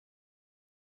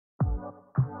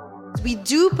We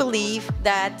do believe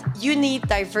that you need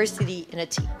diversity in a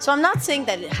team. So I'm not saying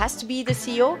that it has to be the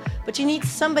CEO, but you need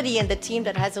somebody in the team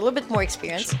that has a little bit more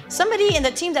experience, somebody in the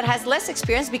team that has less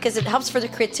experience because it helps for the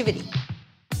creativity.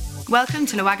 Welcome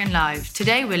to Le Wagon Live.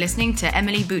 Today we're listening to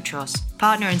Emily Boutros,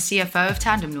 partner and CFO of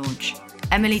Tandem Launch.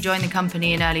 Emily joined the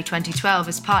company in early 2012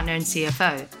 as partner and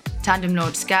CFO. Tandem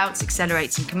Launch scouts,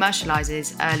 accelerates and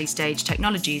commercializes early-stage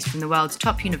technologies from the world's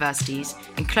top universities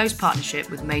in close partnership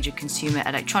with major consumer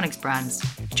electronics brands.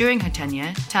 During her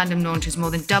tenure, Tandem Launch has more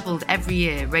than doubled every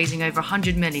year, raising over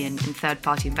 100 million in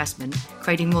third-party investment,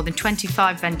 creating more than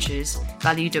 25 ventures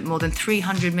valued at more than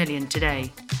 300 million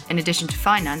today. In addition to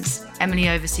finance, Emily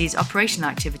oversees operational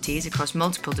activities across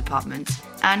multiple departments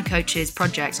and coaches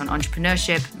projects on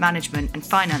entrepreneurship, management and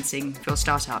financing for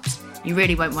startups. You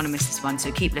really won't want to miss this one,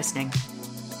 so keep listening.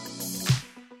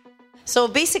 So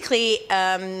basically,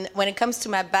 when it comes to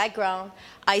my background,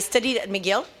 I studied at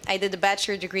McGill. I did a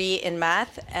bachelor degree in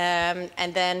math,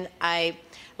 and then I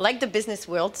liked the business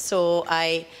world, so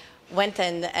I went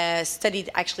and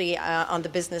studied actually on the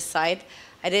business side.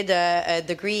 I did a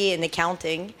degree in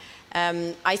accounting.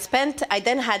 I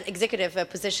then had executive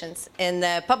positions in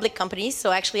public companies.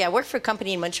 So actually, I worked for a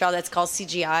company in Montreal that's called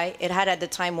CGI. It had at the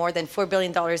time more than $4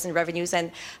 billion in revenues,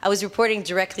 and I was reporting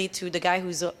directly to the guy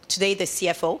who's today the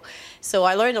CFO. So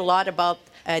I learned a lot about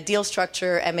deal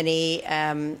structure, M&A,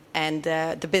 and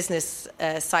the business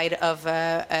side of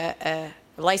a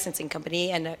licensing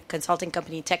company and a consulting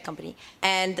company, tech company.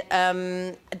 And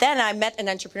then I met an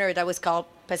entrepreneur that was called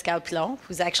Pascal Pilon,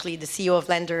 who's actually the CEO of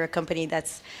Lender, a company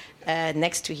that's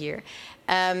next to here.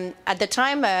 At the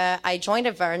time I joined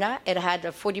Averna, it had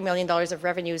 $40 million of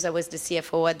revenues. I was the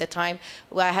CFO at the time.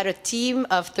 I had a team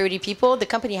of 30 people. The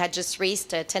company had just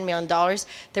raised $10 million.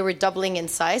 They were doubling in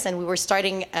size, and we were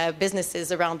starting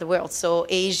businesses around the world. So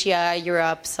Asia,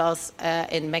 Europe, South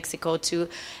in Mexico too.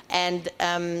 And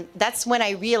that's when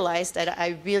I realized that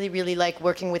I really, really like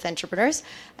working with entrepreneurs.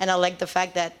 And I like the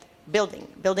fact that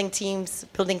building teams,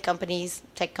 building companies,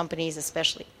 tech companies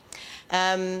especially.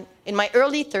 In my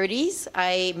early 30s,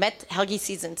 I met Helgi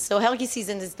Seasons. So Helgi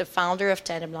Seasons is the founder of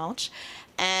Tandem Launch.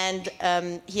 And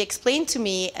he explained to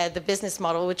me the business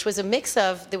model, which was a mix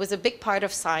of, there was a big part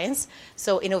of science,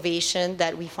 so innovation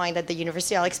that we find at the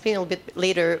university. I'll explain a little bit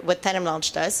later what Tandem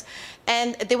Launch does.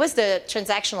 And there was the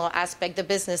transactional aspect, the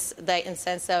business, that in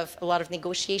sense of a lot of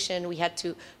negotiation. We had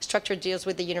to structure deals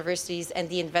with the universities and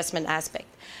the investment aspect.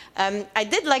 I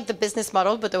did like the business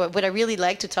model, but what I really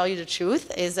like, to tell you the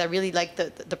truth, is I really like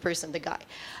the person, the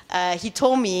guy. He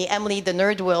told me, Emily, the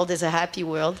nerd world is a happy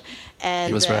world. And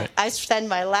he was right. I spent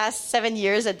my last 7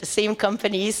 years at the same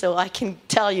company, so I can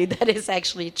tell you that is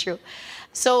actually true.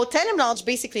 So Tandem Launch,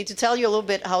 basically, to tell you a little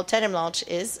bit how Tandem Launch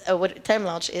is, what Tandem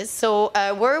Launch is. So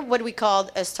we're what we call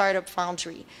a startup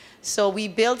foundry. So we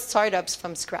build startups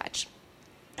from scratch.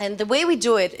 And the way we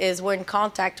do it is we're in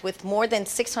contact with more than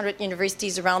 600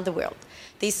 universities around the world.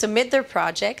 They submit their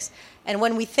projects, and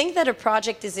when we think that a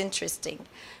project is interesting,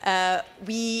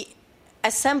 we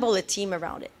assemble a team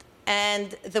around it.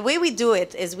 And the way we do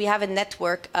it is we have a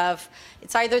network of,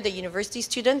 it's either the university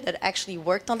student that actually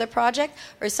worked on the project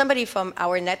or somebody from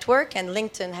our network, and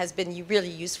LinkedIn has been really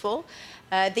useful.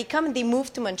 They come and they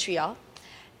move to Montreal,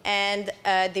 and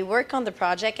they work on the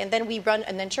project, and then we run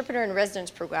an entrepreneur in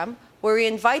residence program where we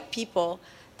invite people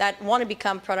that want to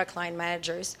become product line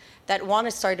managers, that want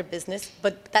to start a business,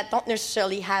 but that don't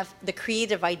necessarily have the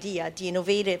creative idea, the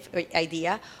innovative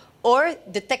idea, or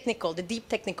the technical, the deep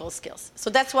technical skills.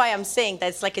 So that's why I'm saying that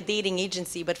it's like a dating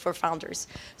agency, but for founders.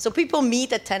 So people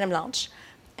meet at Tandem Launch,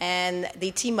 and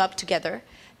they team up together.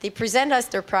 They present us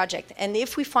their project, and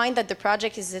if we find that the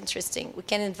project is interesting,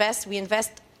 we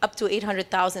invest up to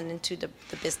 $800,000 into the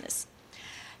business.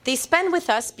 They spend with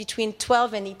us between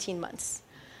 12 and 18 months.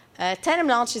 Tandem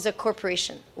Launch is a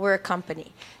corporation. We're a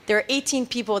company. There are 18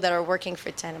 people that are working for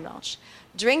Tandem Launch.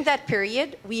 During that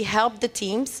period, we help the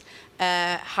teams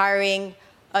hiring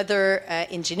other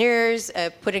engineers,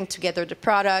 putting together the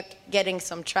product, getting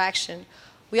some traction.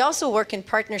 We also work in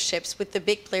partnerships with the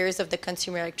big players of the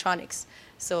consumer electronics.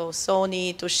 So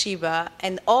Sony, Toshiba,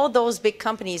 and all those big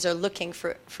companies are looking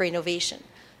for innovation.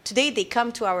 Today, they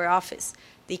come to our office.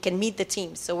 They can meet the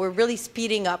team. So we're really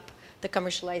speeding up the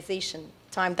commercialization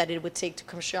time that it would take to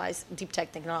commercialize deep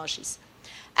tech technologies.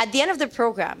 At the end of the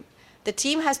program, the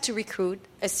team has to recruit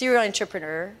a serial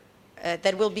entrepreneur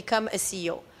that will become a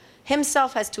CEO.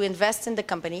 Himself has to invest in the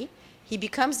company. He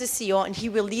becomes the CEO, and he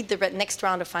will lead the next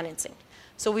round of financing.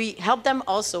 So we help them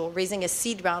also raising a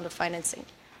seed round of financing.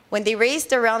 When they raise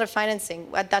their round of financing,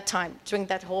 at that time, during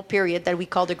that whole period that we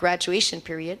call the graduation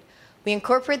period, we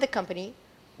incorporate the company,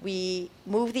 we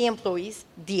move the employees,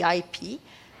 the IP,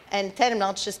 and Tandem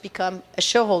Launch just become a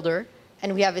shareholder,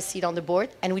 and we have a seat on the board,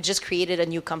 and we just created a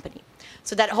new company.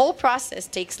 So that whole process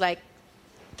takes like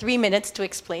 3 minutes to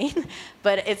explain,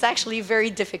 but it's actually very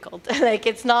difficult. Like,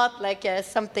 it's not like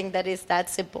something that is that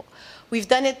simple. We've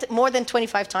done it more than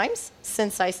 25 times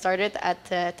since I started at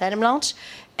Tandem Launch,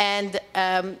 and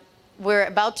we're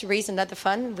about to raise another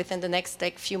fund within the next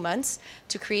few months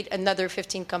to create another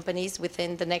 15 companies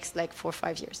within the next 4 or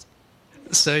 5 years.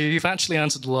 So you've actually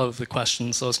answered a lot of the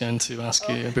questions I was going to ask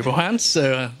you beforehand,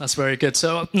 so that's very good.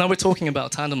 So now we're talking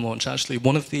about Tandem Launch, actually.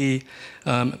 One of the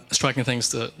striking things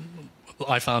that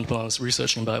I found when I was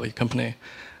researching about your company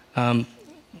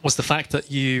was the fact that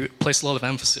you place a lot of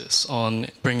emphasis on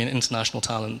bringing international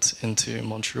talent into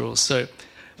Montreal. So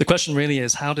the question really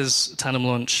is, how does Tandem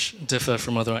Launch differ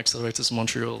from other accelerators in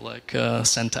Montreal, like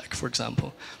Centec, for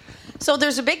example? So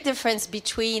there's a big difference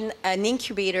between an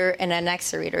incubator and an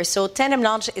accelerator. So Tandem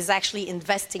Launch is actually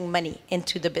investing money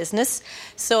into the business.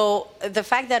 So the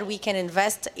fact that we can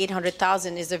invest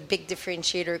 $800,000 is a big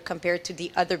differentiator compared to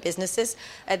the other businesses,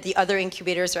 the other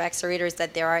incubators or accelerators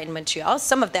that there are in Montreal.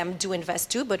 Some of them do invest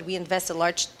too, but we invest a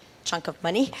large chunk of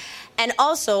money. And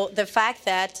also the fact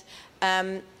that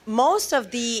most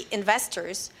of the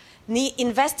investors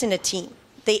invest in a team.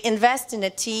 They invest in a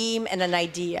team and an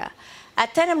idea.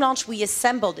 At Tandem Launch, we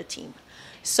assemble the team.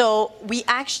 So we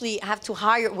actually have to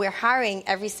we're hiring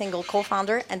every single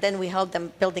co-founder, and then we help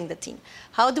them building the team.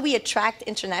 How do we attract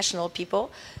international people?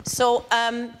 So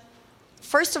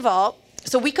first of all,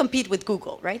 so we compete with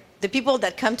Google, right? The people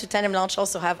that come to Tandem Launch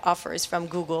also have offers from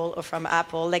Google or from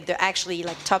Apple. Like, they're actually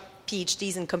like top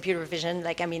PhDs in computer vision.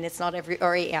 Like, I mean, it's not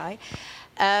or AI.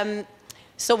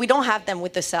 So we don't have them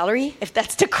with the salary, if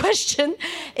that's the question.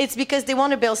 It's because they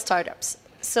want to build startups.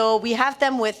 So we have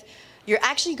them with, you're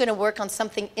actually going to work on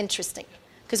something interesting.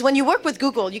 Because when you work with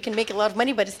Google, you can make a lot of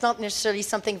money, but it's not necessarily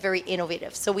something very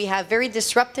innovative. So we have very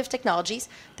disruptive technologies.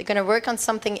 They're going to work on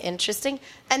something interesting,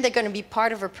 and they're going to be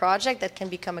part of a project that can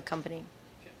become a company.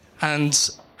 And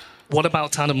what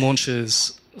about Tandem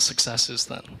Launch's successes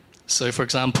then? So, for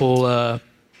example,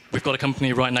 we've got a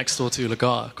company right next door to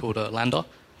Lagar called Landa.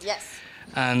 Yes.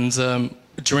 And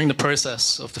during the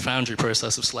process of the foundry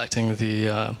process of selecting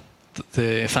the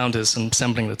founders and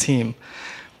assembling the team,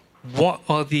 what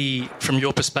are from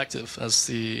your perspective as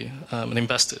the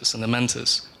investors and the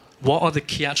mentors, what are the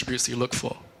key attributes that you look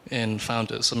for in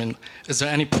founders? I mean, is there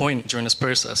any point during this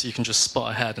process you can just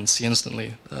spot ahead and see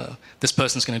instantly this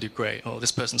person's going to do great or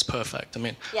this person's perfect? I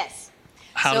mean, yes.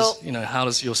 How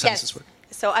does your senses work?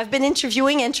 So I've been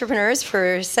interviewing entrepreneurs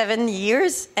for 7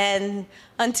 years, and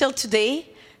until today,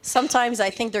 sometimes I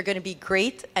think they're going to be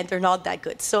great and they're not that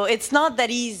good. So it's not that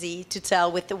easy to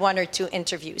tell with the 1 or 2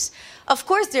 interviews. Of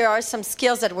course, there are some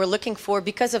skills that we're looking for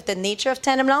because of the nature of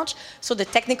Tandem Launch. So the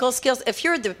technical skills, if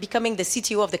you're becoming the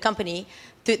CTO of the company,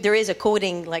 there is a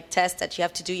coding test that you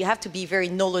have to do. You have to be very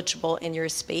knowledgeable in your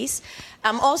space.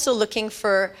 I'm also looking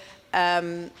for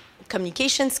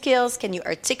communication skills. Can you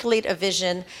articulate a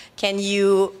vision? Can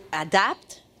you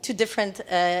adapt to different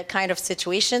kind of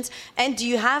situations? And do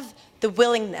you have the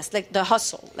willingness, like the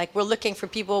hustle? Like, we're looking for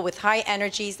people with high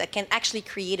energies that can actually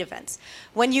create events.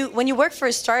 When you work for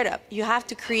a startup, you have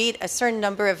to create a certain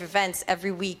number of events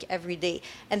every week, every day.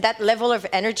 And that level of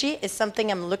energy is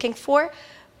something I'm looking for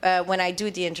when I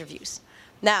do the interviews.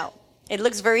 Now, it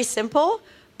looks very simple,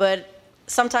 but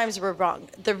sometimes we're wrong.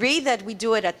 The way that we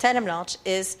do it at Tandem Launch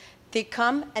is they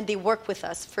come and they work with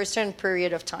us for a certain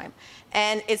period of time.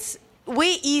 And it's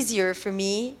way easier for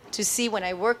me to see when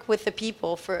I work with the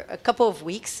people for a couple of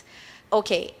weeks,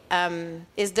 okay,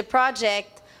 is the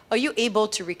project, are you able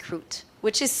to recruit?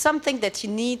 Which is something that you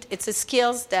need. It's a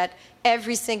skills that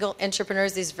every single entrepreneur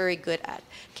is very good at.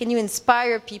 Can you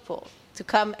inspire people to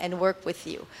come and work with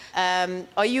you?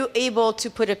 Are you able to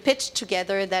put a pitch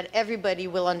together that everybody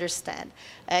will understand?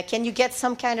 Can you get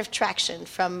some kind of traction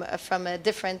from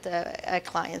different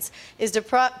clients? Is the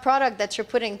product that you're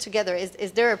putting together,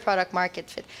 is there a product market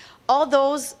fit? All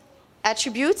those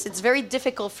attributes, it's very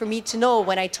difficult for me to know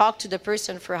when I talk to the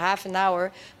person for half an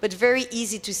hour, but very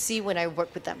easy to see when I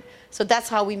work with them. So that's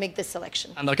how we make the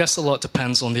selection. And I guess a lot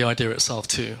depends on the idea itself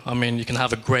too. I mean, you can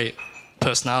have a great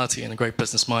personality and a great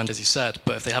business mind, as you said,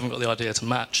 but if they haven't got the idea to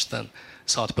match, then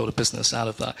it's hard to build a business out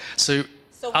of that. So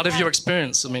out of your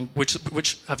experience, I mean, which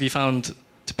have you found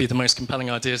to be the most compelling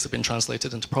ideas that have been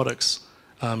translated into products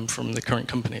from the current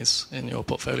companies in your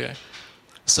portfolio?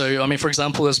 So, I mean, for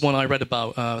example, there's one I read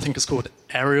about, I think it's called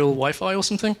Aerial Wi-Fi or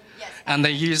something. Yes. And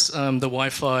they use the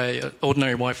Wi-Fi,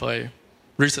 ordinary Wi-Fi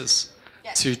routers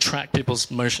to track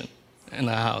people's motion in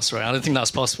their house, right? I don't think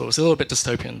that's possible. It's a little bit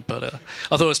dystopian, but I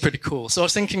thought it was pretty cool. So I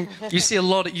was thinking,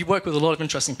 you work with a lot of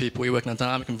interesting people. You work in a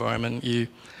dynamic environment. You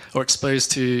are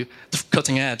exposed to the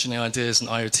cutting edge, ideas in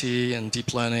IoT and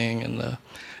deep learning and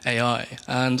AI.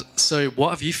 And so, what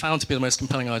have you found to be the most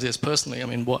compelling ideas personally? I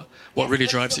mean, what really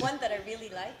drives you? The one that I really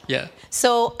like. Yeah.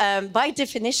 So, by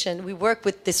definition, we work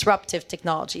with disruptive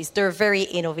technologies. They're very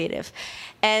innovative.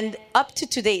 And up to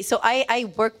today, so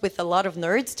I work with a lot of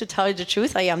nerds, to tell you the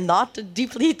truth. I am not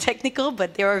deeply technical,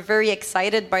 but they are very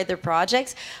excited by their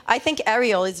projects. I think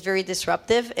Ariel is very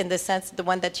disruptive in the sense, the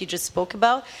one that you just spoke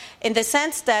about, in the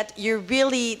sense that you're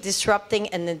really disrupting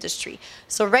an industry.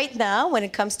 So right now, when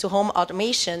it comes to home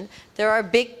automation, there are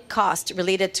big costs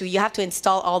related to, you have to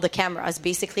install all the cameras,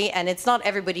 basically, and it's not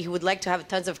everybody who would like to have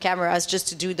tons of cameras just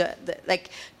to do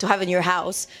to have in your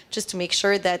house, just to make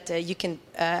sure that you can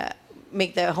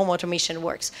make the home automation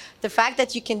works. The fact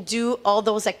that you can do all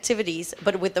those activities,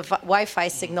 but with the Wi-Fi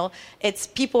signal,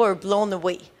 people are blown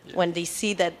away when they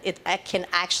see that it can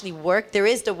actually work. There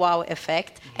is the wow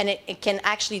effect, and it can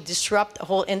actually disrupt the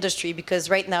whole industry, because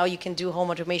right now you can do home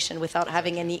automation without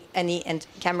having any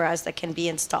cameras that can be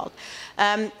installed.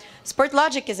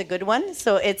 SportLogic is a good one,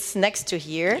 so it's next to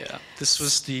here. Yeah, this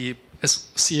was the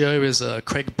CEO is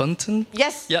Craig Bunton.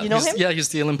 Yes, yeah, you know him? Yeah, he's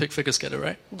the Olympic figure skater,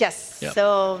 right? Yes. Yeah.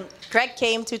 So Craig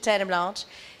came to Tandem Launch.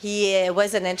 He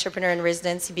was an entrepreneur in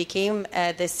residence. He became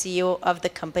the CEO of the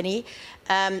company.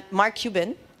 Mark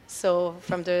Cuban, so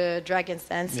from the Dragon's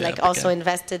Dance, also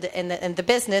invested in the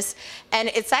business. And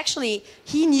it's actually,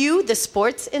 he knew the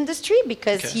sports industry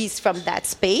because he's from that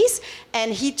space.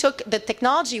 And he took, the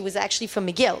technology was actually from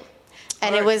McGill.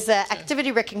 And it was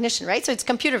activity recognition, right? So it's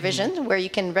computer vision, where you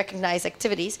can recognize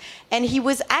activities. And he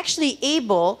was actually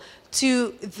able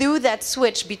to do that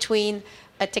switch between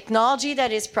a technology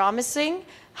that is promising,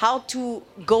 how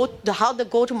the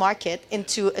go-to-market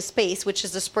into a space, which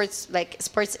is the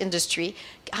sports industry.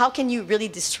 How can you really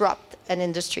disrupt an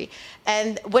industry?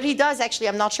 And what he does, actually,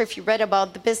 I'm not sure if you read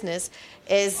about the business,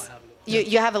 is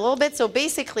you have a little bit. So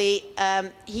basically,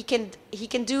 he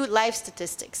can do live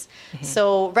statistics. Mm-hmm.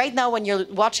 So right now, when you're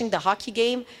watching the hockey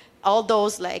game, all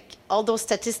those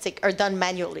statistics are done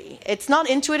manually. It's not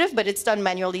intuitive, but it's done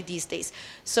manually these days.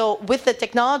 So with the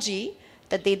technology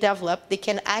that they develop, they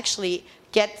can actually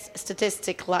get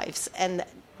statistic lives and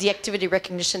the activity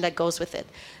recognition that goes with it.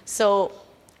 So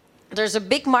there's a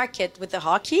big market with the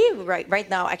hockey. Right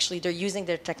now, actually, they're using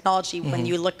their technology when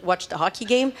you watch the hockey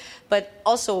game, but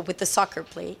also with the soccer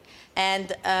play.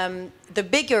 And the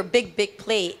big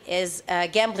play is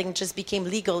gambling just became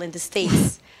legal in the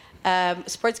States.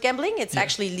 Sports gambling, it's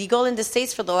actually legal in the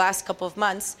States for the last couple of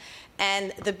months.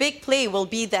 And the big play will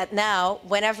be that now,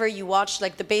 whenever you watch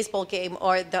the baseball game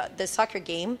or the soccer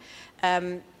game,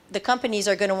 the companies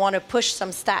are going to want to push some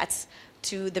stats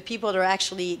to the people that are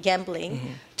actually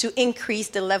gambling to increase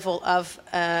the level of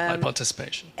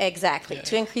participation. Exactly,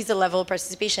 to increase the level of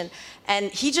participation. And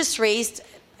he just raised,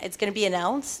 it's going to be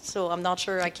announced, so I'm not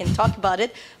sure I can talk about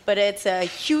it, but it's a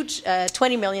huge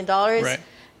 $20 million. Right.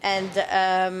 And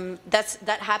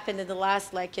that happened in the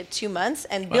last 2 months,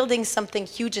 and building something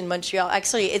huge in Montreal.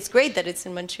 Actually, it's great that it's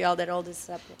in Montreal that all this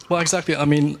happened. Well, exactly. I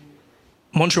mean,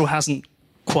 Montreal hasn't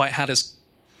quite had its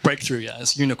breakthrough yet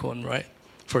as unicorn, right?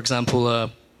 For example,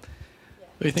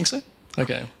 do you think so?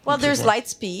 Okay. Well, there's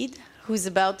Lightspeed, who's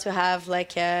about to have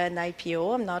an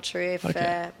IPO. I'm not sure if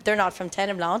they're not from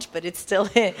Tandem Launch, but it's still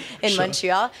in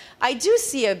Montreal. I do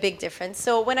see a big difference.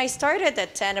 So when I started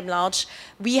at Tandem Launch,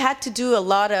 we had to do a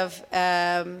lot of,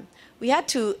 we had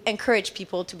to encourage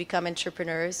people to become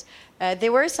entrepreneurs.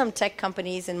 There were some tech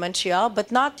companies in Montreal,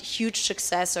 but not huge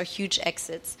success or huge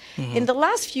exits. Mm-hmm. In the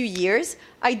last few years,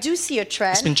 I do see a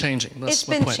trend. It's been changing. It's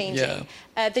been changing.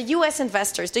 Yeah. The U.S.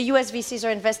 investors, the U.S. VCs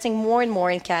are investing more and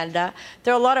more in Canada.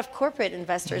 There are a lot of corporate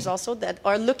investors also that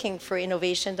are looking for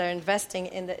innovation. They're investing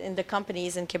in the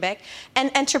companies in Quebec.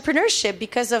 And entrepreneurship,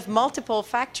 because of multiple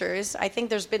factors, I think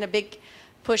there's been a big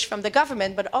push from the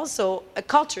government, but also a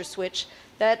culture switch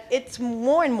that it's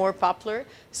more and more popular.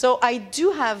 So I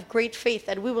do have great faith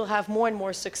that we will have more and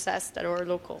more success that are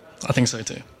local. I think so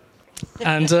too.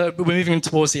 And we're moving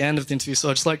towards the end of the interview, so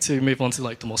I'd just like to move on to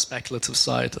the more speculative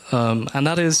side. And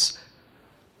that is,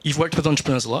 you've worked with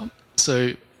entrepreneurs a lot.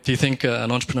 So do you think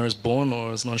an entrepreneur is born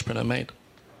or is an entrepreneur made?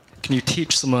 Can you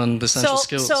teach someone the essential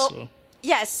skills?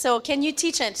 Yes, so can you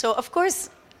teach it? So of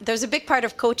course, there's a big part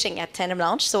of coaching at Tandem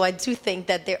Launch, so I do think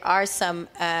that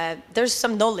there's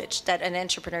some knowledge that an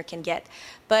entrepreneur can get.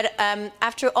 But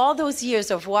after all those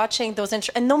years of watching those,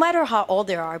 and no matter how old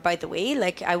they are, by the way,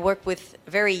 I work with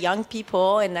very young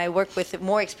people and I work with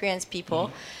more experienced people,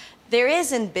 there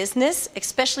is in business,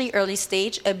 especially early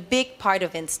stage, a big part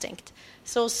of instinct.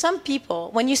 So some people,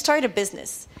 when you start a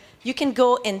business, you can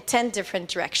go in 10 different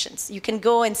directions. You can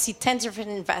go and see 10 different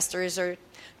investors or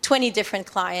 20 different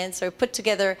clients, or put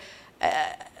together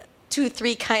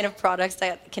 2-3 kind of products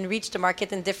that can reach the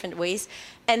market in different ways.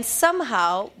 And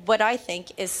somehow, what I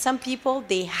think is some people,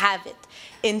 they have it.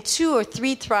 In 2 or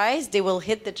 3 tries, they will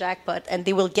hit the jackpot and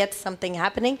they will get something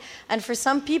happening. And for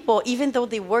some people, even though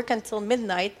they work until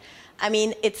midnight, I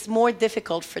mean, it's more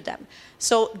difficult for them.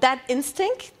 So that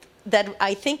instinct, that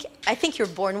I think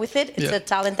you're born with it. It's a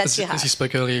talent that you have. As you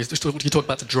spoke earlier, you talk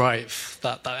about the drive,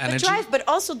 that energy. The drive, but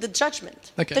also the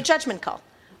judgment. Okay. The judgment call.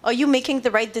 Are you making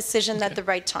the right decision at the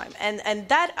right time? And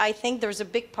that, I think, there's a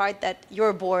big part that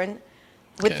you're born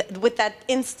with that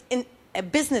a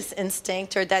business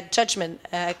instinct or that judgment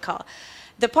call.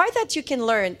 The part that you can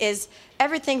learn is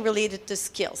everything related to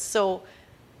skills. So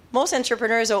most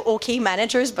entrepreneurs are okay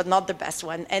managers, but not the best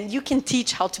one. And you can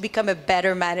teach how to become a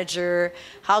better manager,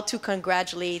 how to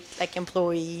congratulate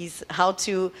employees, how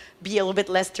to be a little bit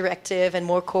less directive and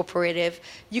more cooperative.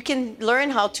 You can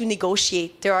learn how to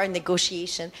negotiate. There are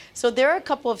negotiation. So there are a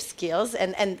couple of skills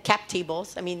and cap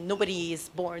tables. I mean, nobody is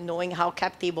born knowing how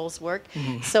cap tables work.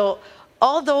 Mm-hmm. So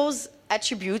all those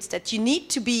attributes that you need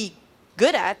to be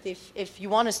good at if you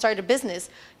want to start a business,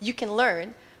 you can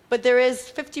learn. But there is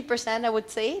 50%, I would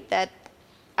say, that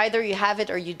either you have it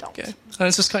or you don't. Okay. And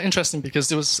it's just quite interesting because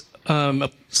there was a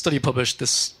study published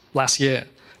this last year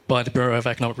by the Bureau of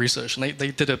Economic Research, and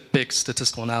they did a big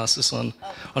statistical analysis on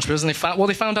entrepreneurs, and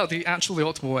they found out the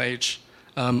optimal age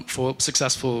for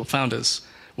successful founders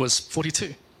was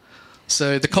 42.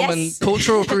 So the common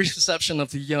cultural perception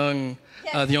of the young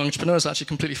entrepreneur is actually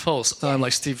completely false.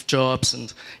 Like Steve Jobs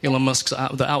and Elon Musk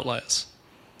are the outliers.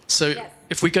 So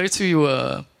if we go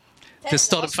to the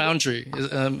startup foundry,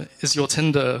 is your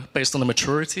Tinder based on a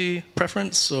maturity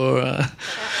preference or?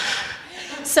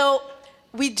 So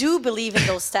we do believe in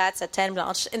those stats at Tandem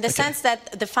Launch in the sense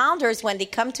that the founders, when they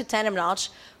come to Tandem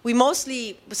Launch, we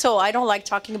mostly. So I don't like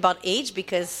talking about age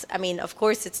because I mean, of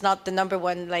course, it's not the number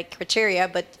one criteria,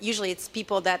 but usually it's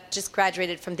people that just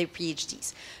graduated from their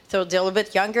PhDs. So they're a little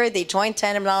bit younger. They join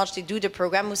Tandem Launch. They do the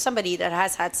program with somebody that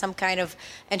has had some kind of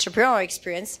entrepreneurial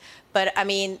experience. But I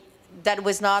mean, that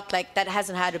was not that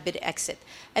hasn't had a big exit.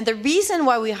 And the reason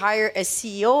why we hire a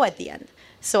CEO at the end.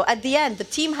 So at the end, the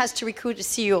team has to recruit a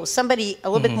CEO, somebody a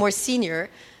little bit more senior.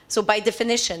 So by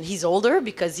definition, he's older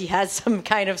because he has some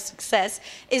kind of success,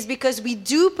 is because we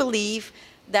do believe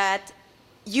that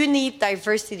you need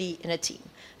diversity in a team.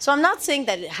 So I'm not saying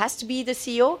that it has to be the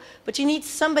CEO, but you need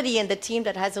somebody in the team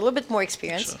that has a little bit more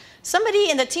experience, somebody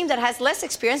in the team that has less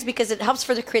experience because it helps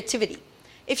for the creativity.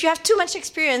 If you have too much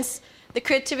experience, the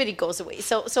creativity goes away.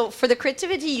 So for the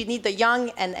creativity, you need the young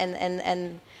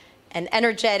and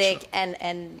energetic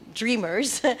and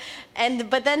dreamers.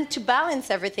 But then to balance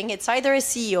everything, it's either a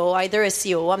CEO, either a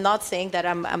COO. I'm not saying that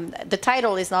the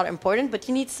title is not important, but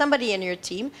you need somebody in your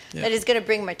team that is going to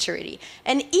bring maturity.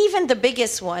 And even the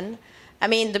biggest one, I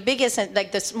mean, the biggest,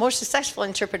 the most successful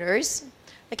entrepreneurs,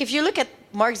 if you look at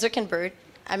Mark Zuckerberg,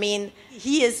 I mean,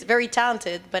 he is very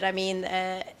talented, but I mean,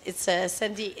 it's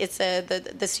Sandy, it's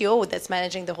the CEO that's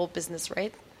managing the whole business,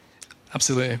 right?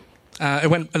 Absolutely. It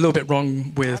went a little bit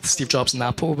wrong with Steve Jobs and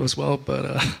Apple as well,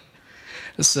 but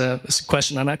it's a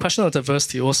question, and a question of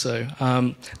diversity also.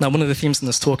 Now, one of the themes in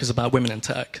this talk is about women in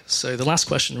tech. So the last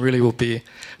question really will be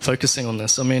focusing on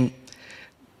this. I mean,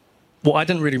 what I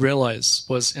didn't really realize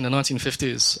was in the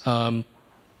 1950s,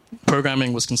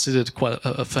 programming was considered quite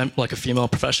a female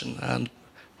profession, and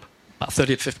about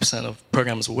 30 to 50% of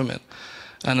programmers were women.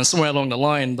 And then somewhere along the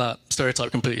line, that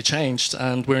stereotype completely changed,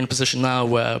 and we're in a position now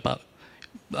where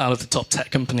out of the top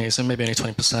tech companies, and maybe only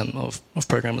 20% of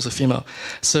programmers are female.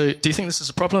 So do you think this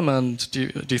is a problem, and do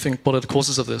you think, what are the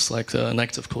causes of this, like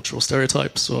negative cultural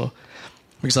stereotypes? Or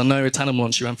because I know at Tandem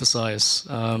Launch you emphasize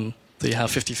that you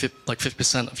have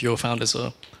 50% of your founders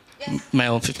are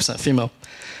male and 50% female.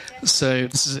 So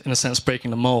this is, in a sense,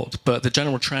 breaking the mold, but the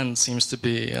general trend seems to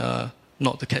be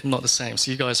not the same.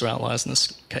 So you guys are outliers in this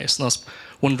case. And I was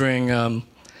wondering,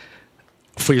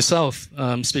 for yourself,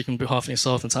 speaking on behalf of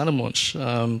yourself and Tandem Launch,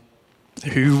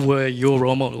 who were your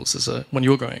role models when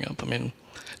you were growing up? I mean,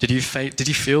 did you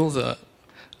feel that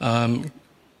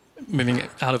moving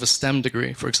out of a STEM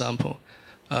degree, for example,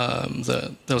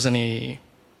 that there was any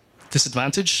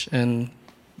disadvantage in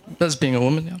as being a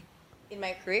woman? Yeah. In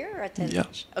my career or at Tandem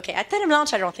Launch? Okay, at Tandem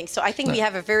Launch, I don't think so. I think we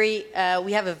have a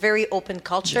very open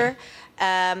culture.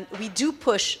 Yeah. We do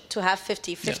push to have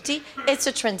 50-50. Yeah. It's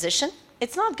a transition.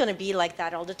 It's not going to be like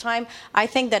that all the time. I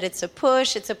think that it's a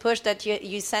push. It's a push that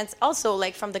you sense also,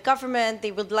 from the government.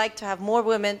 They would like to have more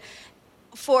women.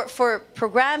 for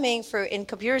programming, for in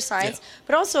computer science,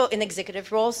 but also in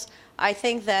executive roles, I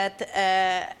think that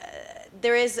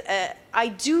there is. I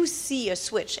do see a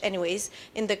switch, anyways,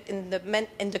 in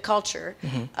the culture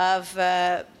of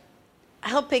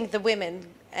helping the women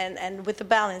and with the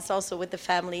balance also with the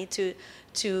family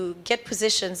to get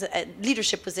positions,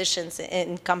 leadership positions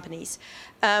in companies,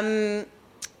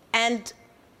 and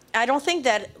I don't think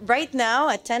that right now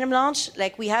at Tandem Launch,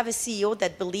 like we have a CEO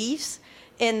that believes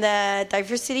in the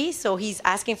diversity, so he's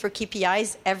asking for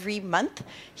KPIs every month.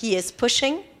 He is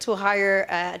pushing to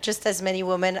hire just as many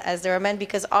women as there are men,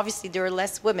 because obviously there are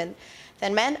less women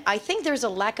than men. I think there's a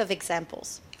lack of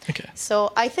examples. Okay.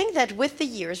 So I think that with the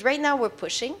years, right now we're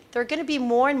pushing. There are going to be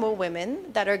more and more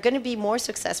women that are going to be more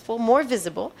successful, more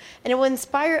visible, and it will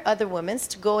inspire other women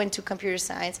to go into computer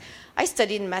science. I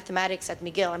studied mathematics at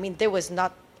McGill. I mean, there was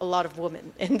not a lot of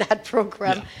women in that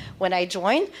program when I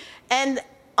joined. And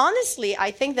honestly,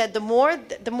 I think that the more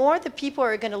the people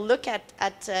are going to look at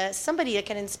somebody that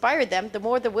can inspire them, the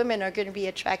more the women are going to be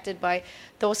attracted by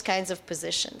those kinds of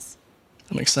positions.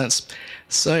 That makes sense.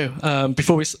 So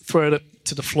before we throw it up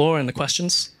to the floor and the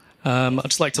questions, I'd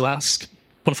just like to ask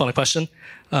one final question.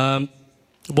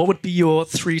 What would be your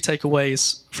 3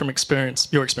 takeaways from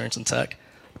your experience in tech?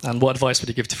 And what advice would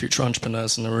you give to future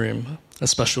entrepreneurs in the room,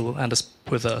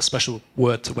 with a special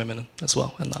word to women as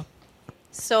well in that?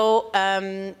 So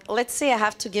let's say I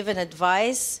have to give an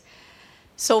advice.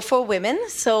 So for women,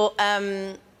 so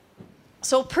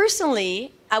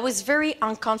personally, I was very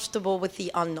uncomfortable with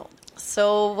the unknown.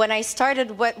 So when I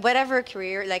started whatever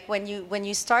career, like when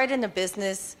you start in a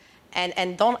business,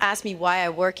 and don't ask me why I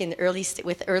work in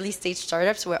with early stage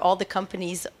startups where all the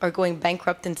companies are going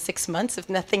bankrupt in 6 months if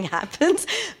nothing happens.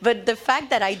 But the fact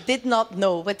that I did not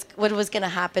know what was going to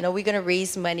happen, are we going to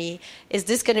raise money? Is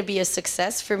this going to be a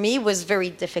success? For me, was very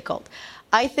difficult.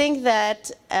 I think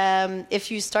that if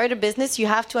you start a business, you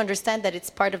have to understand that it's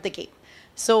part of the game.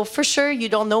 So for sure, you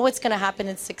don't know what's going to happen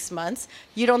in 6 months.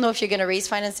 You don't know if you're going to raise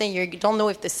financing. You don't know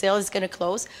if the sale is going to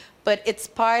close. But it's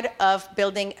part of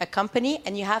building a company,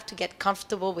 and you have to get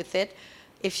comfortable with it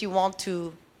if you want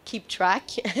to keep track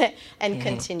and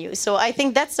continue. So I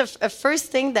think that's a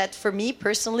first thing that for me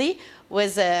personally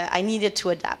was I needed to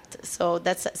adapt. So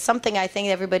that's something I think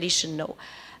everybody should know.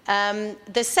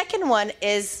 The second one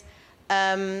is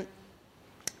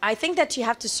I think that you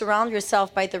have to surround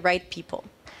yourself by the right people.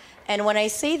 And when I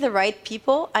say the right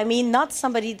people, I mean not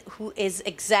somebody who is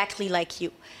exactly like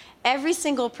you. Every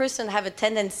single person have a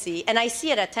tendency, and I see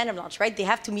it at Tandem Launch, right? They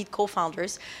have to meet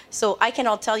co-founders. So I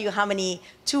cannot tell you how many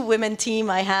 2 women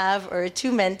team I have or a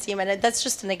 2 men team, and that's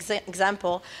just an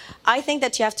example. I think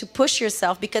that you have to push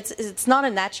yourself because it's not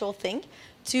a natural thing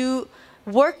to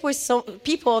work with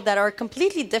people that are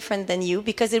completely different than you,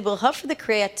 because it will help for the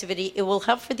creativity, it will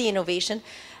help for the innovation.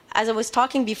 As I was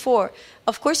talking before,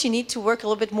 of course you need to work a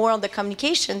little bit more on the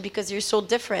communication because you're so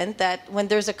different that when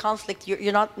there's a conflict,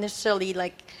 you're not necessarily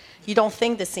like, you don't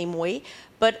think the same way.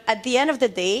 But at the end of the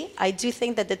day, I do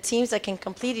think that the teams that can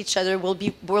complete each other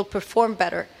will perform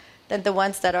better than the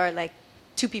ones that are like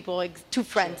 2 people, 2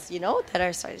 friends, you know, that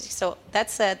are starting. So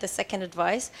that's the second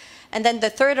advice. And then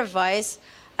the third advice,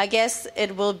 I guess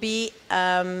it will be,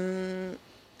 I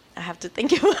have to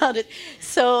think about it.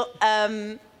 So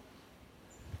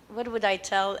what would I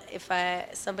tell if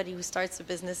somebody who starts a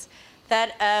business?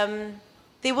 That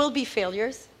there will be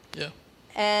failures. Yeah.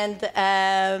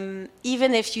 And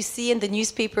even if you see in the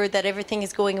newspaper that everything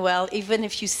is going well, even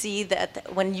if you see that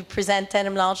when you present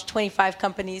Tandem Launch, 25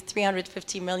 companies,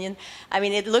 350 million, I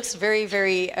mean, it looks very,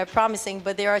 very promising,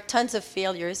 but there are tons of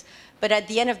failures. But at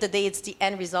the end of the day, it's the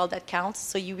end result that counts.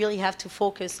 So you really have to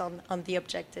focus on the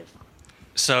objective.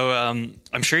 So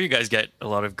I'm sure you guys get a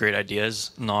lot of great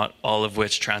ideas, not all of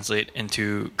which translate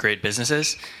into great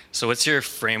businesses. So what's your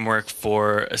framework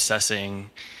for assessing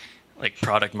like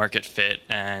product market fit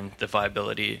and the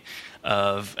viability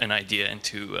of an idea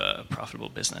into a profitable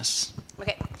business?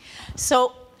 Okay,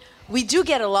 so we do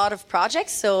get a lot of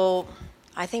projects. So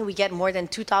I think we get more than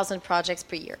 2,000 projects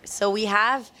per year. So we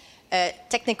have a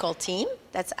technical team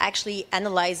that's actually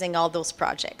analyzing all those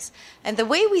projects. And the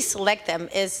way we select them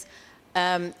is,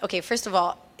 okay, first of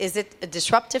all, is it a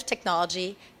disruptive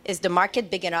technology? Is the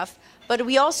market big enough? But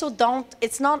we also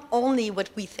it's not only what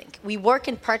we think. We work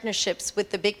in partnerships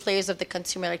with the big players of the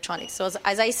consumer electronics. So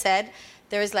as I said,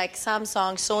 there's like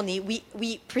Samsung, Sony.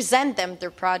 We present them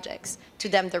their projects,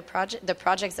 the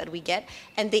projects that we get,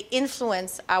 and they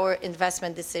influence our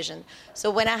investment decision. So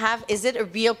when is it a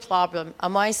real problem?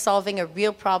 Am I solving a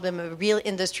real problem, a real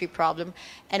industry problem?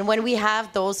 And when we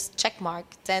have those check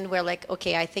marks, then we're like,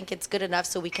 okay, I think it's good enough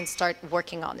so we can start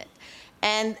working on it.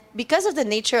 And because of the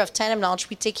nature of Tandem Launch,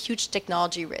 we take huge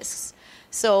technology risks.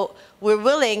 So we're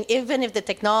willing, even if the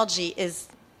technology is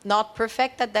not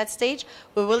perfect at that stage,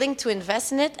 we're willing to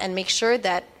invest in it and make sure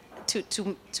that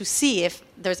to see if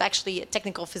there's actually a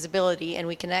technical feasibility and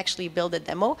we can actually build a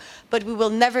demo, but we will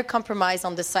never compromise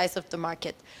on the size of the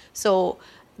market. So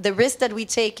the risk that we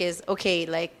take is, okay,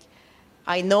 like,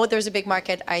 I know there's a big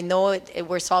market, I know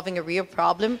we're solving a real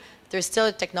problem, there's still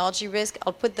a technology risk,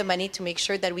 I'll put the money to make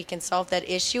sure that we can solve that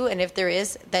issue, and if there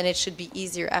is, then it should be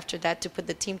easier after that to put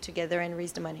the team together and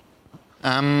raise the money.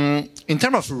 In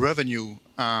terms of revenue,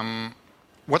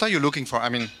 what are you looking for? I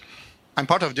mean, I'm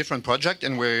part of a different project,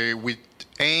 and we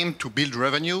aim to build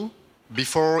revenue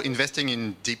before investing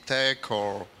in deep tech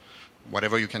or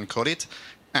whatever you can call it.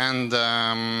 And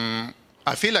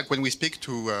I feel like when we speak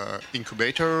to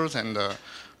incubators and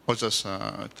others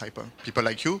type of people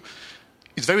like you,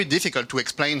 it's very difficult to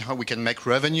explain how we can make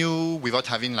revenue without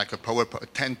having like a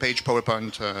 10-page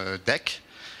PowerPoint deck.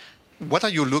 What are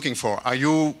you looking for? Are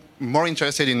you more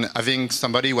interested in having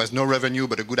somebody who has no revenue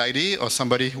but a good idea, or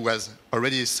somebody who has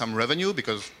already some revenue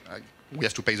because we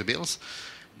have to pay the bills,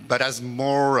 but has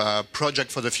more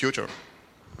project for the future?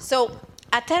 So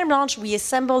at Tandem Launch, we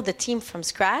assemble the team from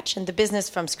scratch and the business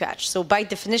from scratch. So by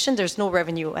definition, there's no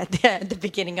revenue at the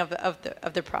beginning of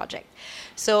the project.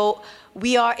 So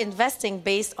we are investing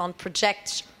based on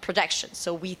projection.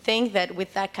 So we think that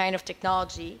with that kind of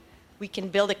technology, we can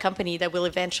build a company that will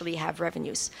eventually have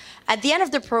revenues. At the end of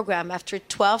the program, after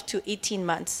 12 to 18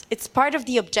 months, it's part of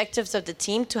the objectives of the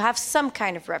team to have some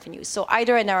kind of revenue. So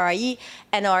either an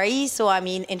NRE, so I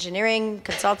mean engineering,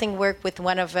 consulting work with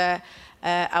one of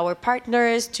our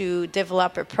partners to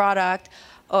develop a product.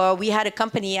 Or we had a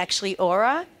company, actually,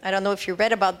 Aura. I don't know if you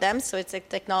read about them. So it's a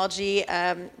technology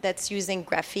that's using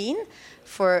graphene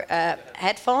for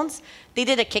headphones. They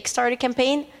did a Kickstarter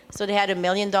campaign. So they had $1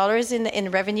 million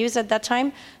in revenues at that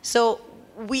time. So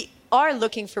we are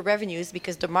looking for revenues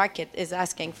because the market is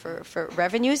asking for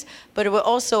revenues. But we're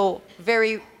also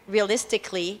very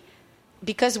realistically,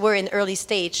 because we're in early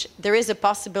stage, there is a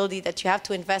possibility that you have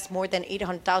to invest more than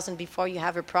 $800,000 before you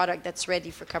have a product that's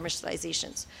ready for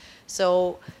commercializations.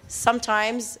 So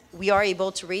sometimes we are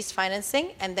able to raise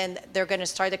financing, and then they're going to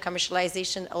start the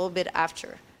commercialization a little bit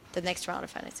after the next round of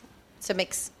financing. It's a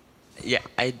mix. Yeah,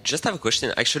 I just have a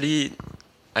question. Actually,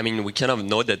 I mean, we kind of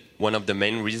know that one of the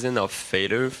main reasons of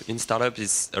failure in startup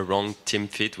is a wrong team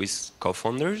fit with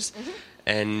co-founders. Mm-hmm.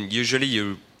 And usually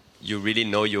you really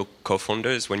know your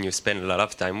co-founders when you spend a lot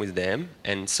of time with them.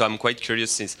 And so I'm quite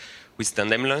curious, since with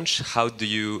Tandem Launch, how do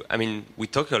you, I mean, we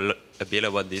talked a bit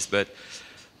about this, but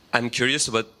I'm curious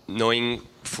about knowing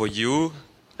for you,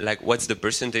 like, what's the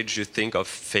percentage you think of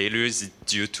failures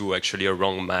due to actually a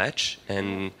wrong match,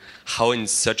 and how in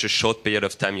such a short period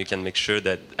of time you can make sure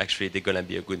that actually they're going to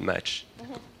be a good match?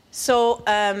 So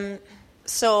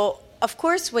of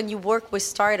course, when you work with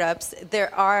startups,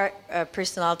 there are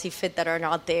personality fit that are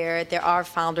not there. There are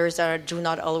founders that do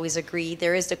not always agree.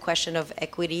 There is the question of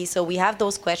equity. So we have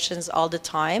those questions all the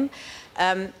time.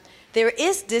 There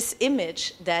is this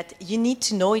image that you need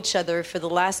to know each other for the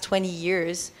last 20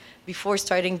 years before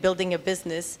starting building a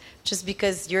business, just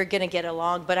because you're going to get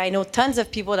along. But I know tons of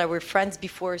people that were friends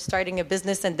before starting a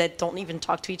business and that don't even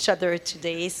talk to each other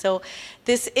today. So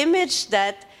this image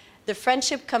that the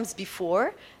friendship comes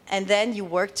before, and then you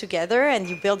work together and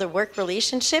you build a work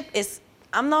relationship is,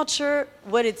 I'm not sure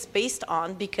what it's based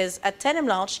on, because at Tandem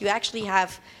Launch, you actually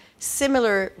have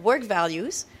similar work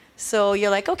values. So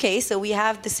you're like, okay, so we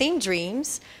have the same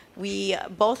dreams. We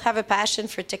both have a passion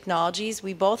for technologies.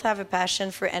 We both have a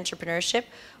passion for entrepreneurship.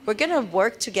 We're going to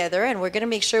work together and we're going to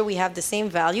make sure we have the same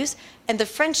values, and the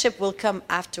friendship will come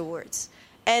afterwards.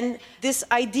 And this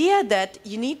idea that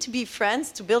you need to be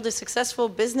friends to build a successful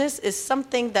business is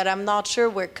something that I'm not sure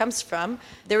where it comes from.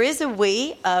 There is a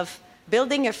way of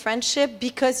building a friendship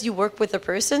because you work with a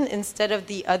person instead of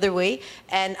the other way.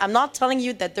 And I'm not telling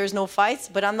you that there's no fights,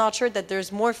 but I'm not sure that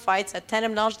there's more fights at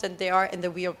Tandem Launch than there are in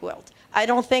the real world. I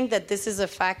don't think that this is a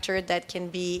factor that can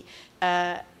be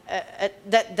that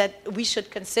we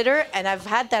should consider. And I've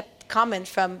had that comment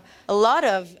from a lot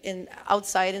of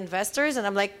outside investors, and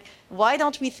I'm like, why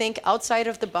don't we think outside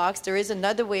of the box? There is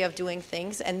another way of doing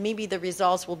things, and maybe the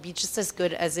results will be just as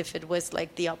good as if it was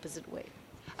like the opposite way.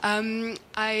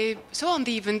 I saw on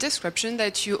the event description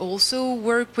that you also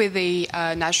work with a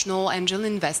national angel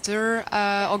investor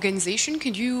organization.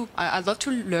 I'd love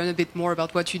to learn a bit more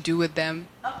about what you do with them.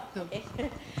 Oh, okay.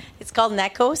 It's called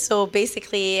NACO. So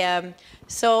basically,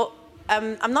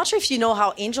 I'm not sure if you know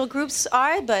how angel groups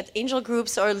are, but angel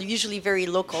groups are usually very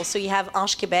local. So you have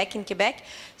Ange Québec in Quebec.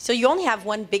 So you only have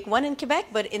one big one in Quebec,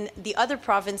 but in the other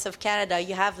province of Canada,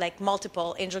 you have like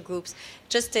multiple angel groups.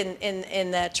 Just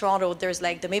in Toronto, there's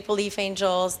like the Maple Leaf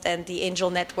Angels, then the Angel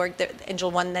Network, the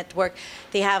Angel One Network.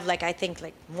 They have like, I think,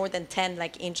 like more than 10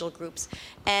 like angel groups.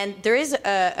 And there is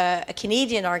a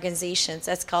Canadian organization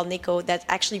that's called NICO that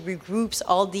actually regroups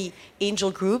all the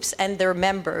angel groups and their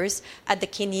members at the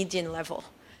Canadian level.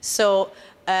 So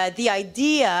the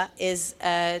idea is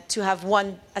to have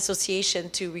one association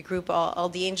to regroup all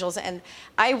the angels. And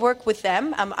I work with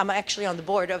them. I'm actually on the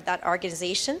board of that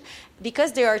organization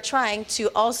because they are trying to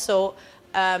also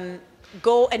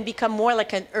go and become more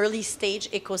like an early stage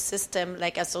ecosystem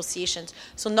like associations.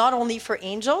 So not only for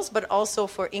angels, but also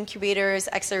for incubators,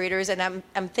 accelerators. And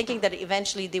I'm thinking that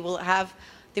eventually they will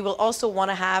also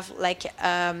want to have like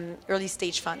early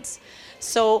stage funds.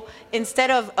 So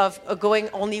instead of going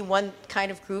only one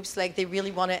kind of groups, like they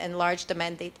really want to enlarge the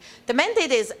mandate. The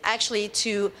mandate is actually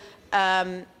to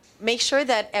make sure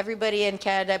that everybody in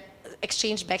Canada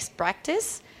exchange best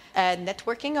practice,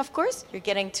 networking, of course. You're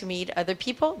getting to meet other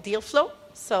people, deal flow.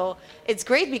 So it's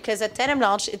great because at Tandem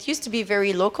Launch, it used to be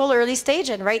very local, early stage,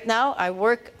 and right now I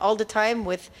work all the time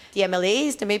with the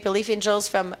MLAs, the Maple Leaf Angels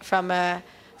from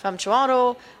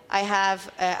Toronto. I have,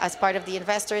 as part of the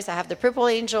investors, I have the Purple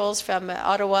Angels from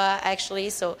Ottawa, actually.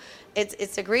 So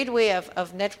it's a great way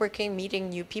of networking, meeting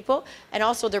new people. And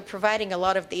also they're providing a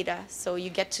lot of data. So you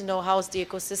get to know how's the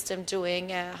ecosystem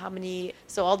doing,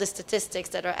 so all the statistics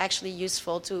that are actually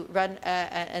useful to run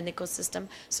an ecosystem.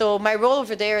 So my role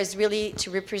over there is really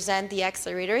to represent the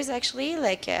accelerators, actually,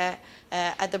 like at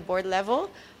the board level,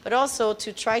 but also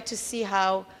to try to see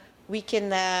how we can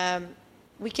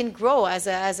grow as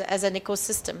an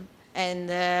ecosystem and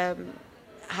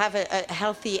have a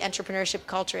healthy entrepreneurship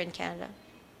culture in Canada.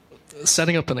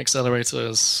 Setting up an accelerator,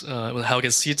 as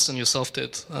Helge Seeds and yourself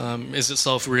did, is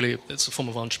itself really, it's a form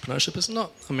of entrepreneurship, is it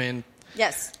not? I mean,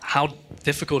 yes. How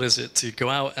difficult is it to go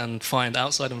out and find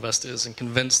outside investors and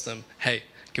convince them, hey,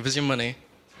 give us your money,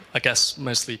 I guess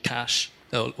mostly cash,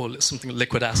 or something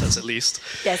liquid assets at least.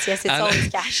 Yes, it's always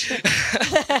cash.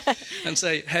 And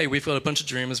say, hey, we've got a bunch of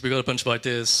dreamers, we've got a bunch of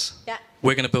ideas. Yeah.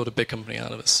 We're going to build a big company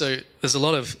out of it. So there's a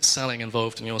lot of selling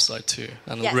involved on your side too,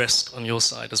 and yes. risk on your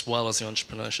side as well as the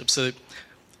entrepreneurship. So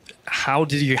how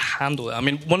did you handle it? I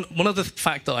mean, one of the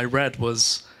fact that I read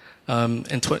was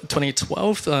in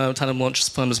 2012, Tandem Launch's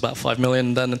fund was about 5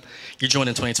 million. Then you joined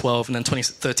in 2012, and then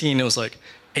 2013 it was like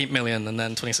 8 million, and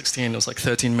then 2016 it was like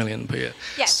 13 million per year.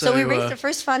 Yeah, so we raised the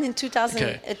first fund in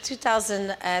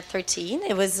 2013.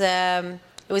 It was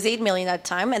 8 million at the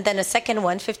time, and then a second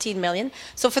one, 15 million.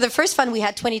 So for the first fund, we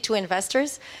had 22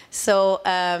 investors. So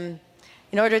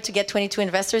in order to get 22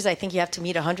 investors, I think you have to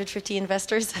meet 150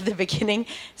 investors at the beginning.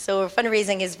 So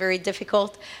fundraising is very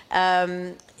difficult.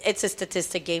 It's a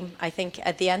statistic game, I think,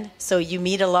 at the end. So you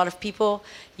meet a lot of people,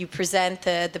 you present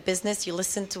the business, you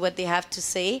listen to what they have to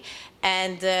say,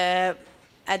 and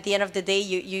at the end of the day,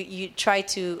 you try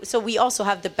to... So we also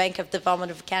have the Bank of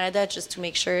Development of Canada, just to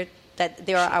make sure that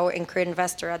they are our anchor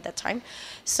investor at that time.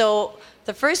 So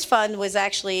the first fund was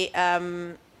actually...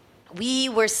 we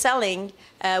were selling,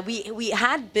 we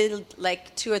had built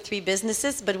like 2 or 3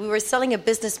 businesses, but we were selling a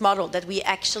business model that we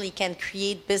actually can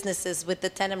create businesses with the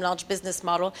Tandem Launch business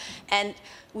model. And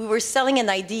we were selling an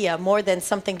idea more than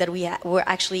something that we were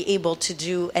actually able to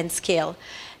do and scale.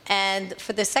 And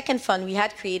for the second fund, we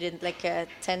had created like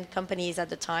 10 companies at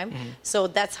the time. Mm-hmm. So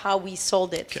that's how we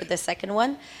sold it for the second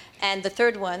one. And the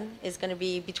third one is going to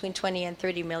be between 20 and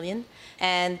 30 million.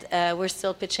 And we're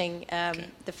still pitching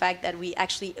the fact that we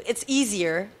actually, it's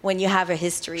easier when you have a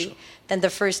history than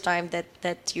the first time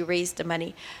that you raise the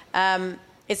money.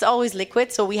 It's always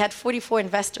liquid. So we had 44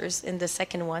 investors in the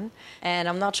second one. And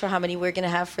I'm not sure how many we're going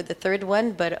to have for the third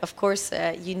one. But of course,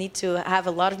 you need to have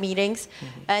a lot of meetings.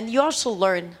 Mm-hmm. And you also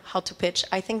learn how to pitch.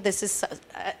 I think this is,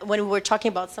 when we were talking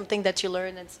about something that you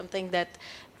learn and something that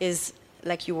is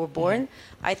like you were born,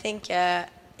 I think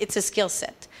it's a skill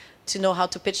set to know how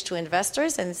to pitch to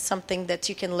investors, and it's something that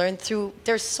you can learn through.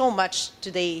 There's so much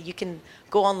today. You can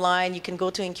go online, you can go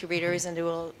to incubators, and they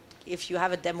will, if you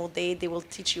have a demo day, they will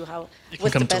teach you how. You can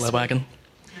come to Le-Wagon.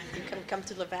 You can come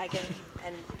to Le-Wagon,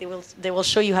 and they will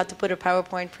show you how to put a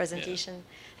PowerPoint presentation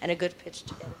and a good pitch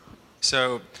together.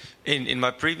 So, in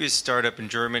my previous startup in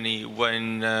Germany,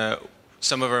 when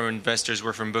some of our investors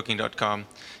were from Booking.com,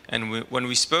 and when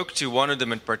we spoke to one of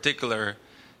them in particular,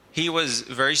 he was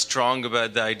very strong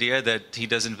about the idea that he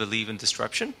doesn't believe in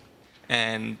disruption.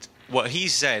 And what he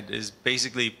said is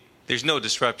basically, there's no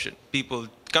disruption.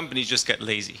 Companies just get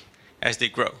lazy as they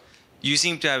grow. you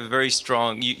seem to have a very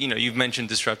strong, you've mentioned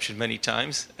disruption many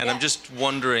times, and I'm just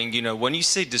wondering, when you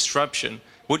say disruption,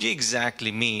 what do you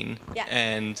exactly mean? Yeah.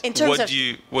 And what do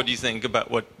you think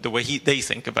about the way they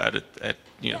think about it at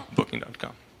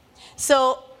Booking.com?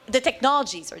 So the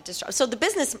technologies are disruptive.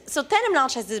 So Tandem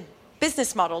Launch has this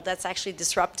business model that's actually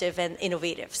disruptive and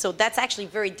innovative. So that's actually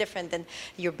very different than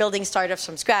you're building startups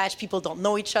from scratch. People don't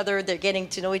know each other. They're getting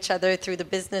to know each other through the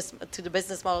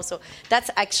business model. So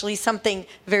that's actually something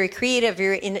very creative,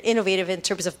 very innovative in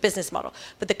terms of business model.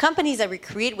 But the companies that we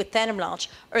create with Tandem Launch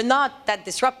are not that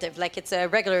disruptive. Like it's a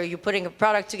regular, you're putting a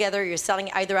product together, you're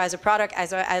selling either as a product,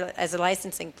 as a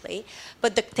licensing play.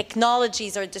 But the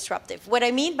technologies are disruptive. What I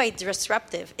mean by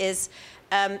disruptive is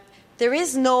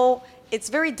it's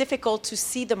very difficult to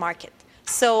see the market.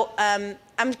 So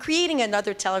I'm creating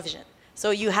another television.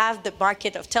 So you have the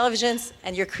market of televisions,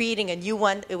 and you're creating a new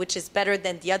one which is better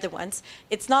than the other ones.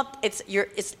 It's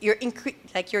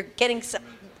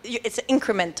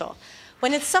incremental.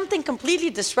 When it's something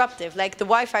completely disruptive, like the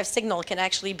Wi-Fi signal can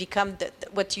actually become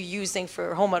what you're using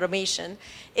for home automation.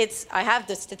 I have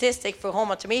the statistic for home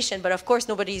automation, but of course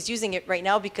nobody is using it right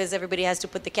now because everybody has to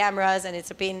put the cameras, and it's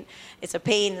a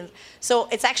pain. So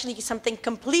it's actually something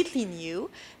completely new,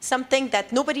 something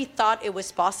that nobody thought it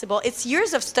was possible. It's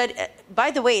years of study. By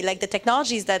the way, like the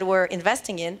technologies that we're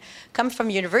investing in come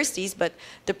from universities, but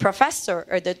the professor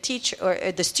or the teacher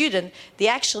or the student, they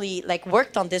actually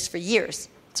worked on this for years.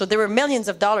 So there were millions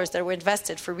of dollars that were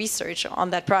invested for research on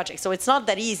that project. So it's not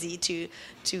that easy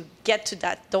to get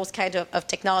to those kind of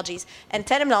technologies. And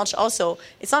Tandem Launch also,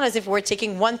 it's not as if we're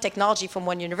taking one technology from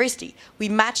one university. We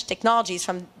match technologies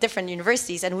from different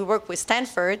universities, and we work with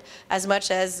Stanford as much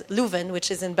as Leuven,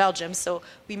 which is in Belgium. So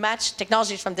we match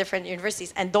technologies from different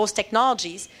universities. And those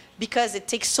technologies, because it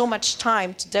takes so much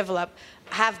time to develop,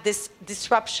 have this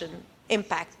disruption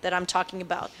impact that I'm talking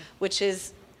about, which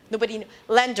is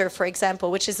Lender, for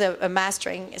example, which is a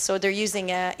mastering. So they're using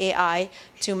AI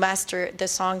to master the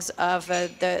songs of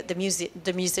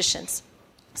the musicians.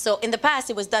 So in the past,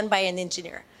 it was done by an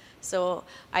engineer. So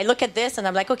I look at this and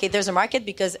I'm like, okay, there's a market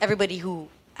because everybody who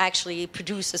actually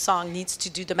produce a song needs to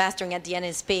do the mastering at the end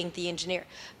and is paying the engineer.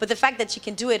 But the fact that you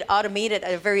can do it automated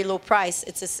at a very low price,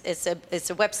 it's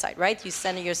a website, right? You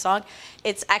send your song.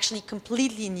 It's actually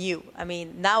completely new. I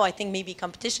mean, now I think maybe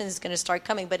competition is going to start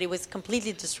coming, but it was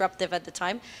completely disruptive at the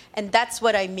time. And that's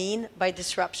what I mean by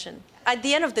disruption. At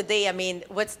the end of the day, I mean,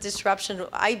 what's disruption?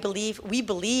 We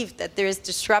believe that there is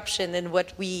disruption in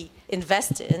what we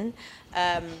invest in.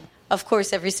 Of course,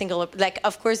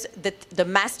 the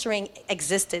mastering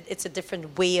existed. It's a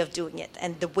different way of doing it.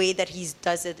 And the way that he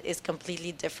does it is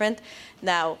completely different.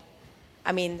 Now,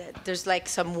 I mean, there's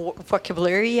some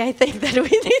vocabulary, I think, that we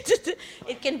need to do.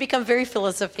 It can become very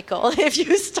philosophical if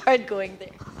you start going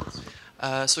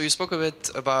there. So you spoke a bit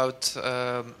about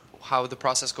how the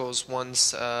process goes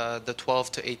once the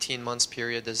 12 to 18 months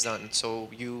period is done. So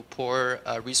you pour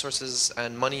resources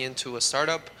and money into a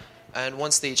startup, and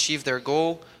once they achieve their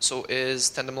goal, so is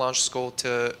Tandem Launch's goal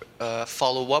to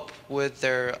follow up with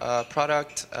their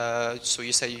product? So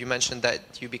you mentioned that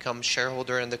you become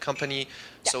shareholder in the company.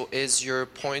 Yeah. So is your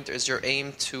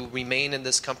aim to remain in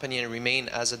this company and remain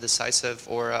as a decisive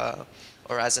or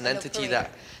as an entity operator.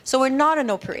 that? So we're not an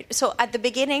operator. So at the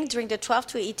beginning, during the 12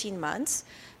 to 18 months,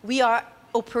 we are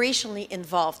operationally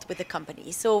involved with the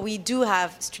company. So we do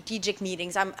have strategic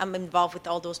meetings. I'm involved with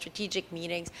all those strategic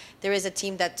meetings. There is a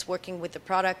team that's working with the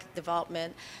product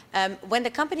development. When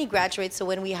the company graduates, so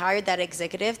when we hired that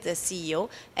executive, the CEO,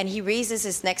 and he raises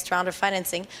his next round of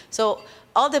financing, so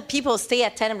all the people stay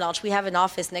at Tandem Launch. We have an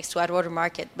office next to Atwater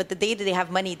Market, but the day that they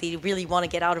have money, they really want to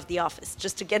get out of the office,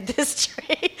 just to get this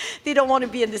straight. They don't want to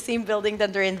be in the same building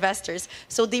than their investors.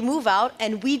 So they move out,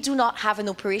 and we do not have an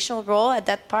operational role at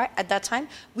that time.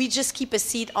 We just keep a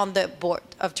seat on the board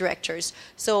of directors.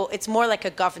 So it's more like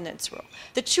a governance role.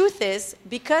 The truth is,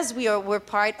 because we're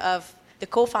part of the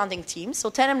co-founding team.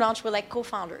 So Tandem Launch, we're like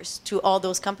co-founders to all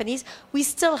those companies. We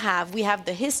have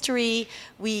the history.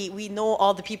 We know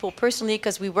all the people personally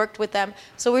because we worked with them.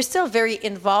 So we're still very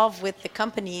involved with the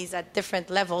companies at different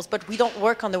levels, but we don't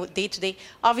work on the day-to-day.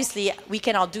 Obviously, we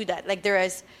cannot do that. Like there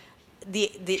is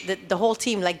the whole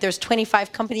team, like there's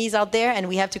 25 companies out there, and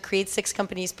we have to create 6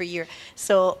 companies per year.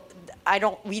 So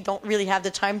we don't really have the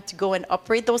time to go and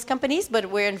operate those companies, but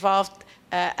we're involved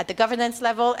at the governance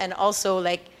level and also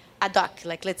ad hoc.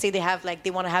 Like let's say they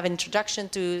want to have an introduction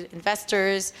to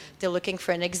investors, they're looking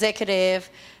for an executive,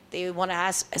 they want to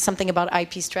ask something about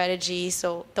IP strategy.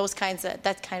 So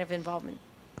that kind of involvement.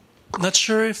 Not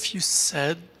sure if you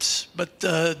said, but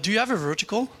do you have a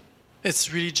vertical?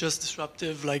 It's really just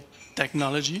disruptive, like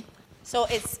technology? So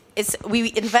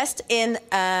we invest in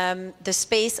the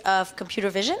space of computer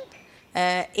vision,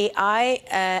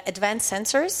 AI, advanced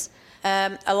sensors,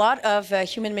 a lot of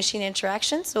human-machine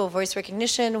interaction, so voice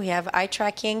recognition, we have eye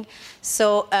tracking.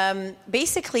 So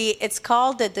basically, it's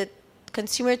called the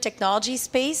consumer technology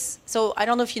space. So I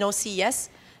don't know if you know CES,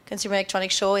 Consumer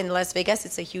Electronics Show in Las Vegas.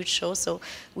 It's a huge show, so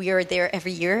we are there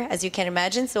every year, as you can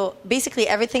imagine. So basically,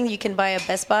 everything you can buy at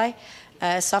Best Buy,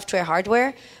 software,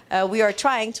 hardware. We are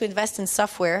trying to invest in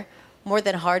software more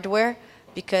than hardware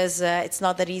because it's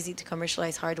not that easy to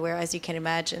commercialize hardware, as you can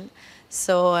imagine.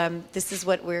 So this is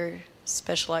what we're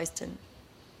specialized in.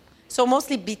 So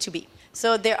mostly B2B.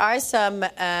 So there are some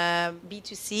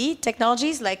B2C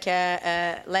technologies, like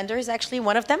Lender is actually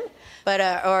one of them, but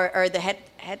or the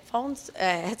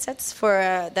headsets for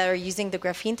that are using the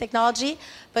graphene technology.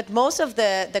 But most of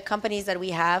the companies that we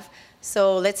have,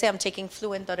 so let's say I'm taking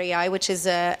Fluent.ai, which is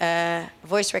a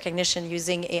voice recognition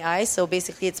using AI. So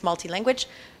basically it's multi-language.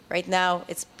 Right now,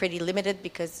 it's pretty limited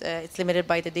because it's limited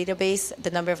by the database,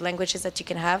 the number of languages that you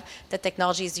can have. The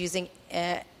technology is using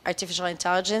artificial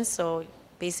intelligence, so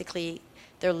basically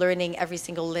they're learning every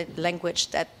single language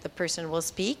that the person will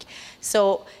speak.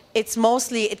 So it's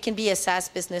mostly, it can be a SaaS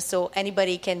business, so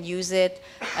anybody can use it.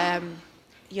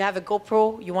 You have a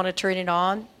GoPro, you want to turn it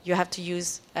on, you have to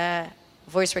use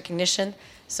voice recognition.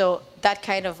 So that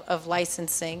kind of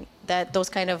licensing, those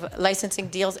kind of licensing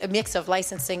deals, a mix of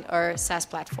licensing or SaaS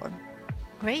platform.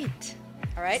 Great.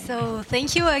 All right. So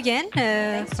thank you again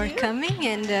for coming.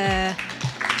 And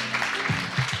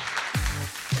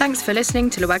thanks for listening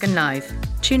to Le Wagon Live.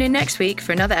 Tune in next week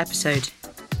for another episode.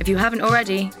 If you haven't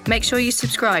already, make sure you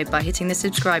subscribe by hitting the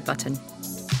subscribe button.